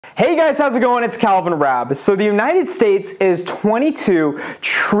Hey guys, how's it going? It's Calvin Raab. So the United States is $22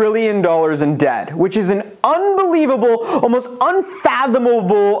 trillion in debt, which is an unbelievable, almost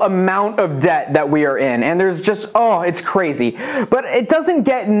unfathomable amount of debt that we are in. And there's just, it's crazy. But it doesn't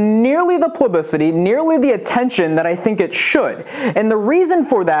get nearly the publicity, nearly the attention that I think it should. And the reason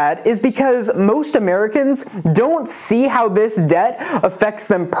for that is because most Americans don't see how this debt affects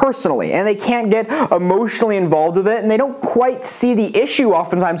them personally, and they can't get emotionally involved with it, and they don't quite see the issue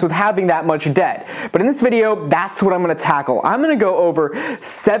oftentimes with having that much debt. But in this video, that's what I'm going to tackle. I'm going to go over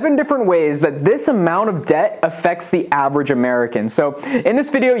 7 different ways that this amount of debt affects the average American. So in this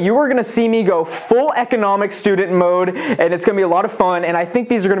video, you are going to see me go full economic student mode, and it's going to be a lot of fun, and I think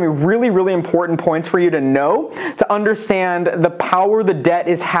these are going to be really, really important points for you to know, to understand the power the debt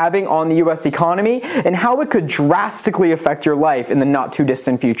is having on the US economy and how it could drastically affect your life in the not too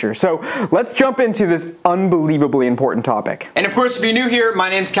distant future. So let's jump into this unbelievably important topic. And of course, if you're new here, my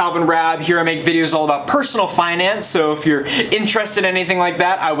name's Calvin Raab. Here I make videos all about personal finance, so if you're interested in anything like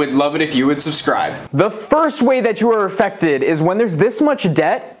that, I would love it if you would subscribe. The first way that you are affected is when there's this much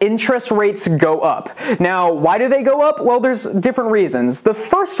debt, interest rates go up. Now, why do they go up? Well, there's different reasons. The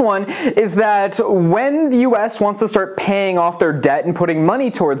first one is that when the US wants to start paying off their debt and putting money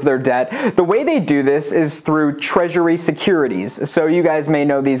towards their debt, the way they do this is through Treasury securities. So you guys may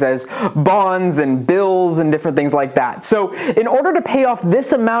know these as bonds and bills and different things like that. So in order to pay off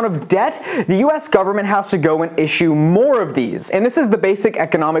this amount of debt, the US government has to go and issue more of these. And this is the basic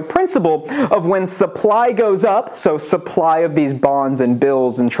economic principle of when supply goes up, so supply of these bonds and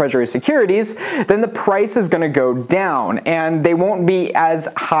bills and Treasury securities, then the price is going to go down and they won't be as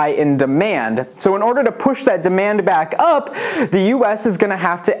high in demand. So in order to push that demand back up, the US is going to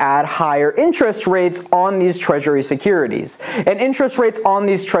have to add higher interest rates on these Treasury securities. And interest rates on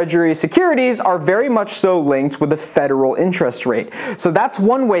these Treasury securities are very much so linked with the federal interest rate. So that's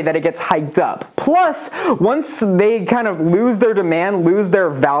one way that it gets hiked up. Plus, once they kind of lose their demand, lose their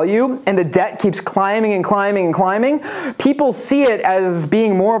value, and the debt keeps climbing and climbing and climbing, people see it as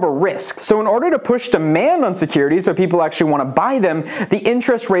being more of a risk. So in order to push demand on securities so people actually want to buy them, the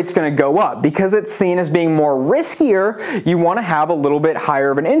interest rate's going to go up. Because it's seen as being more riskier, you want to have a little bit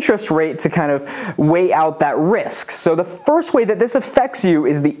higher of an interest rate to kind of weigh out that risk. So the first way that this affects you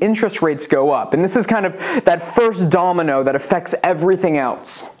is the interest rates go up. And this is kind of that first domino that affects everything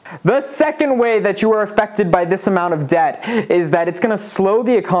else. The second way that you are affected by this amount of debt is that it's going to slow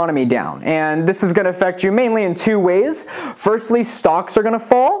the economy down. And this is going to affect you mainly in 2 ways. Firstly, stocks are going to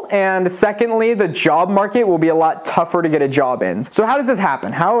fall. And secondly, the job market will be a lot tougher to get a job in. So how does this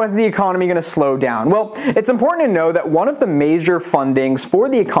happen? How is the economy going to slow down? Well, it's important to know that one of the major fundings for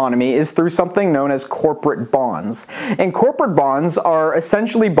the economy is through something known as corporate bonds. And corporate bonds are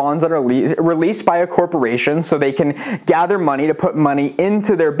essentially bonds that are released by a corporation so they can gather money to put money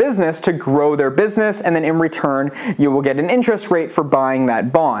into their business to grow their business, and then in return you will get an interest rate for buying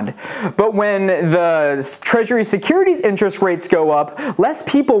that bond. But when the Treasury securities interest rates go up, less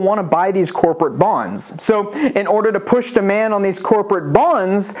people want to buy these corporate bonds. So in order to push demand on these corporate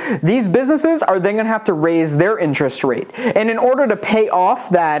bonds, these businesses are then going to have to raise their interest rate. And in order to pay off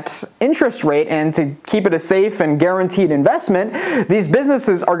that interest rate and to keep it a safe and guaranteed investment, these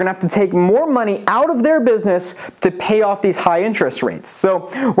businesses are going to have to take more money out of their business to pay off these high interest rates. So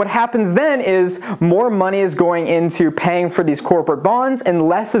what happens then is more money is going into paying for these corporate bonds and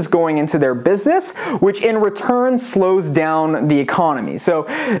less is going into their business, which in return slows down the economy. So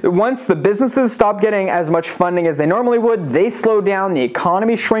once the businesses stop getting as much funding as they normally would, they slow down, the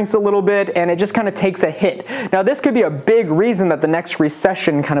economy shrinks a little bit, and it just kind of takes a hit. Now this could be a big reason that the next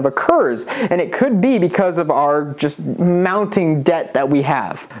recession kind of occurs, and it could be because of our just mounting debt that we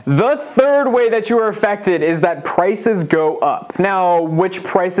have. The third way that you are affected is that prices go up. Now, which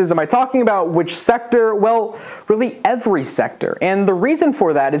prices am I talking about? Which sector? Well, really every sector. And the reason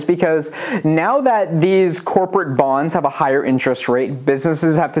for that is because now that these corporate bonds have a higher interest rate,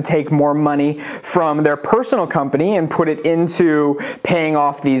 businesses have to take more money from their personal company and put it into paying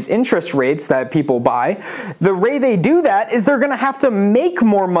off these interest rates that people buy. The way they do that is they're going to have to make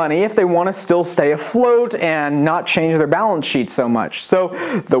more money if they want to still stay afloat and not change their balance sheet so much. So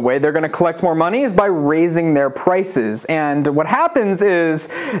the way they're going to collect more money is by raising their prices. And what happens is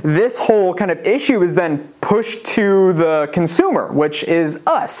this whole kind of issue is then pushed to the consumer, which is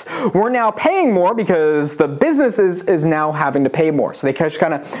us. We're now paying more because the business is now having to pay more. So they just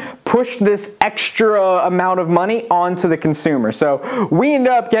kind of push this extra amount of money onto the consumer. So we end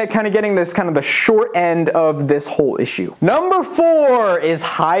up getting this kind of the short end of this whole issue. Number 4 is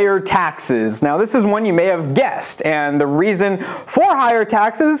higher taxes. Now this is one you may have guessed, and the reason for higher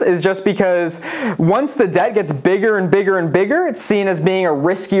taxes is just because once the debt gets bigger and bigger and bigger, it's seen as being a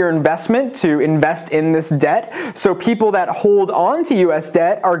riskier investment to invest in this debt. So people that hold on to US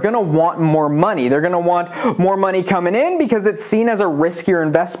debt are going to want more money. They're going to want more money coming in because it's seen as a riskier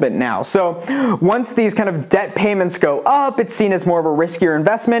investment now. So once these kind of debt payments go up, it's seen as more of a riskier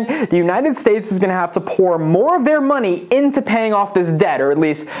investment. The United States is going to have to pour more of their money into paying off this debt, or at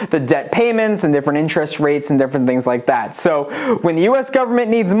least the debt payments and different interest rates and different things like that. So when the US government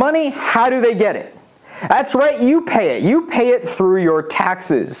needs money, how do they get it? That's right, you pay it. You pay it through your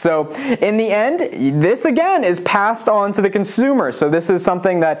taxes. So in the end, this again is passed on to the consumer. So this is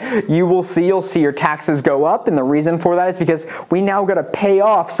something that you will see. You'll see your taxes go up, and the reason for that is because we now got to pay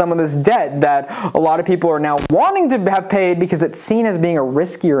off some of this debt that a lot of people are now wanting to have paid because it's seen as being a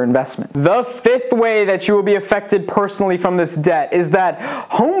riskier investment. The 5th way that you will be affected personally from this debt is that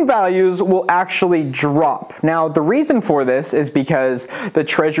home values will actually drop. Now the reason for this is because the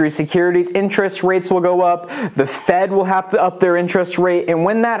Treasury securities interest rates will go up, the Fed will have to up their interest rate, and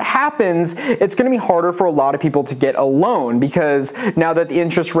when that happens, it's going to be harder for a lot of people to get a loan because now that the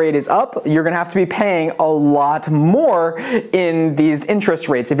interest rate is up, you're going to have to be paying a lot more in these interest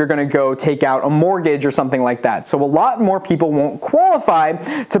rates if you're going to go take out a mortgage or something like that. So a lot more people won't qualify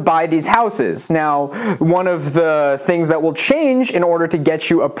to buy these houses. Now, one of the things that will change in order to get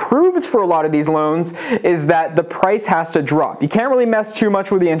you approved for a lot of these loans is that the price has to drop. You can't really mess too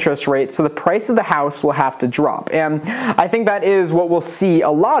much with the interest rate, so the price of the house will have to drop. And I think that is what we'll see a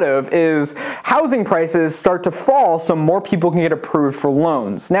lot of, is housing prices start to fall so more people can get approved for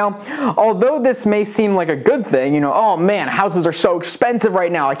loans. Now, although this may seem like a good thing, oh man, houses are so expensive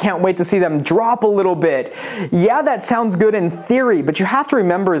right now, I can't wait to see them drop a little bit. Yeah, that sounds good in theory, but you have to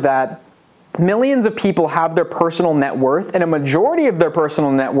remember that millions of people have their personal net worth, and a majority of their personal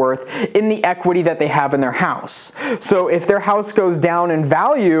net worth in the equity that they have in their house. So if their house goes down in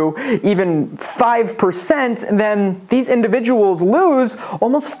value even 5%, then these individuals lose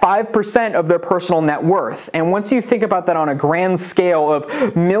almost 5% of their personal net worth. And once you think about that on a grand scale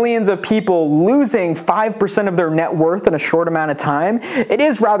of millions of people losing 5% of their net worth in a short amount of time, it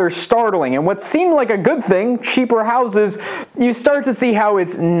is rather startling. And what seemed like a good thing, cheaper houses, you start to see how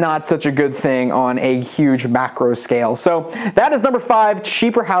it's not such a good thing on a huge macro scale. So that is number 5.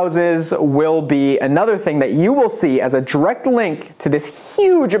 Cheaper houses will be another thing that you will see as a direct link to this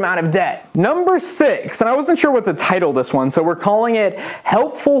huge amount of debt. Number 6, and I wasn't sure what to title this one, so we're calling it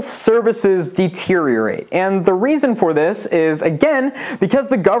Helpful Services Deteriorate. And the reason for this is, again, because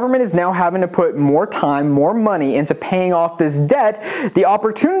the government is now having to put more time, more money into paying off this debt. The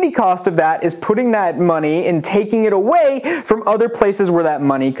opportunity cost of that is putting that money and taking it away from other places where that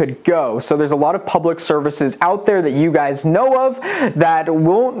money could go. So there's a lot of public services out there that you guys know of that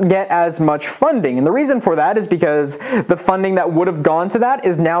won't get as much funding. And the reason for that is because the funding that would have gone to that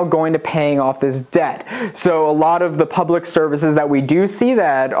is now going to paying off this debt. So a lot of the public services that we do see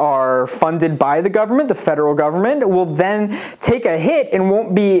that are funded by the government, the federal government, will then take a hit and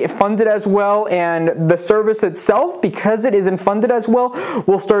won't be funded as well. And the service itself, because it isn't funded as well,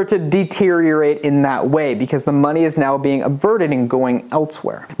 will start to deteriorate in that way because the money is now being averted and going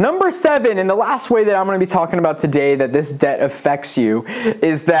elsewhere. Number 7, and the last way that I'm going to be talking about today that this debt affects you,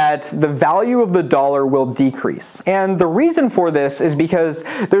 is that the value of the dollar will decrease. And the reason for this is because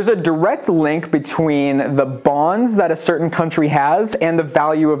there's a direct link between the bonds that a certain country has and the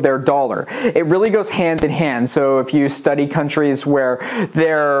value of their dollar. It really goes hand in hand. So if you study countries where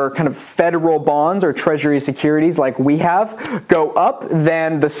their kind of federal bonds or treasury securities like we have go up,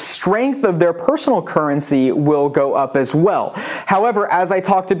 then the strength of their personal currency will go up as well. However, as I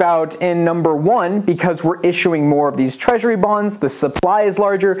talked about in number 1, because we're issuing more of these treasury bonds, the supply is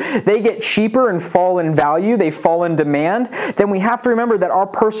larger, they get cheaper and fall in value, they fall in demand, then we have to remember that our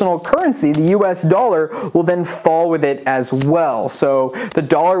personal currency, the US dollar, will then fall with it as well. So the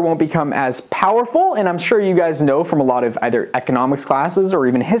dollar won't become as powerful, and I'm sure you guys know from a lot of either economics classes or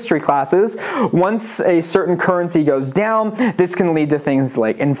even history classes, once a certain currency goes down, this can lead to things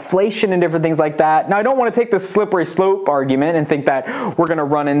like inflation and different things like that. Now, I don't want to take the slippery slope argument and think that we're going to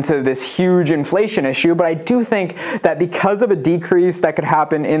run into this this huge inflation issue, but I do think that because of a decrease that could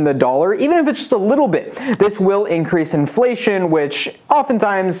happen in the dollar, even if it's just a little bit, this will increase inflation, which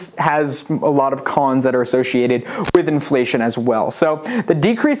oftentimes has a lot of cons that are associated with inflation as well. So the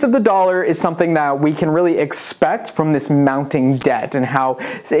decrease of the dollar is something that we can really expect from this mounting debt and how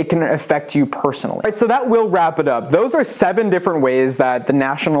it can affect you personally. All right, so that will wrap it up. Those are 7 different ways that the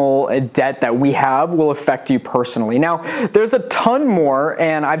national debt that we have will affect you personally. Now, there's a ton more,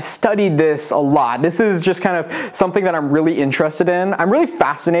 and I've studied this a lot. This is just kind of something that I'm really interested in. I'm really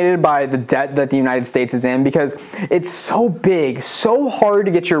fascinated by the debt that the United States is in because it's so big, so hard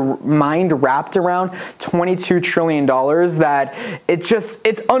to get your mind wrapped around $22 trillion that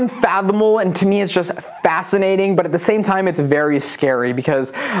it's unfathomable, and to me it's just fascinating, but at the same time it's very scary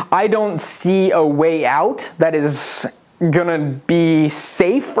because I don't see a way out that is gonna be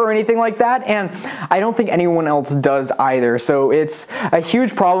safe or anything like that, and I don't think anyone else does either. So it's a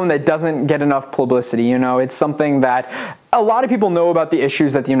huge problem that doesn't get enough publicity. You know, it's something that a lot of people know about the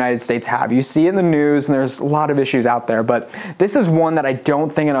issues that the United States have. You see it in the news, and there's a lot of issues out there, but this is one that I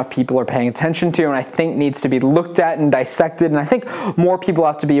don't think enough people are paying attention to, and I think needs to be looked at and dissected, and I think more people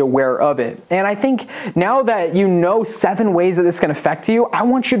have to be aware of it. And I think now that you know 7 ways that this can affect you, I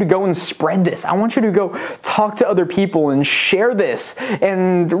want you to go and spread this. I want you to go talk to other people and share this,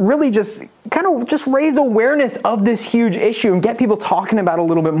 and really just kind of just raise awareness of this huge issue and get people talking about it a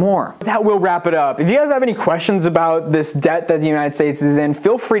little bit more. That will wrap it up. If you guys have any questions about this debt that the United States is in,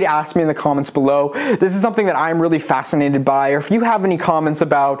 feel free to ask me in the comments below. This is something that I'm really fascinated by, or if you have any comments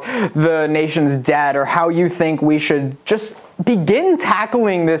about the nation's debt or how you think we should just begin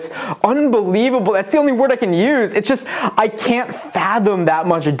tackling this unbelievable, that's the only word I can use, it's just, I can't fathom that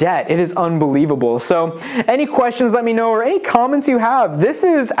much debt. It is unbelievable. So any questions, let me know, or any comments you have. This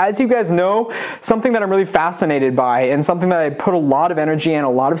is, as you guys know, something that I'm really fascinated by and something that I put a lot of energy and a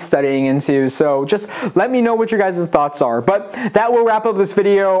lot of studying into. So just let me know what your guys' thoughts are. But that will wrap up this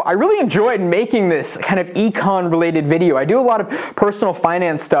video. I really enjoyed making this kind of econ related video. I do a lot of personal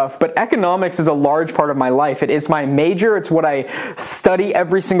finance stuff, but economics is a large part of my life. It is my major. It's what I study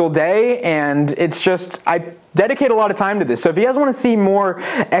every single day, and it's just, I dedicate a lot of time to this. So if you guys want to see more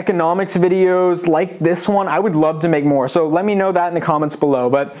economics videos like this one, I would love to make more. So let me know that in the comments below.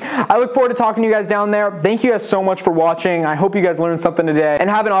 But I look forward to talking to you guys down there. Thank you guys so much for watching. I hope you guys learned something today, and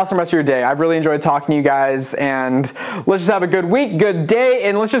have an awesome rest of your day. I've really enjoyed talking to you guys, and let's just have a good week, good day,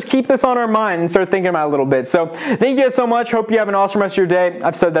 and let's just keep this on our mind and start thinking about it a little bit. So thank you guys so much. Hope you have an awesome rest of your day.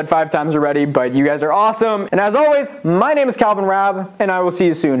 I've said that 5 times already, but you guys are awesome. And as always, my name is Calvin Raab, and I will see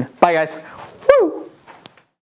you soon. Bye guys.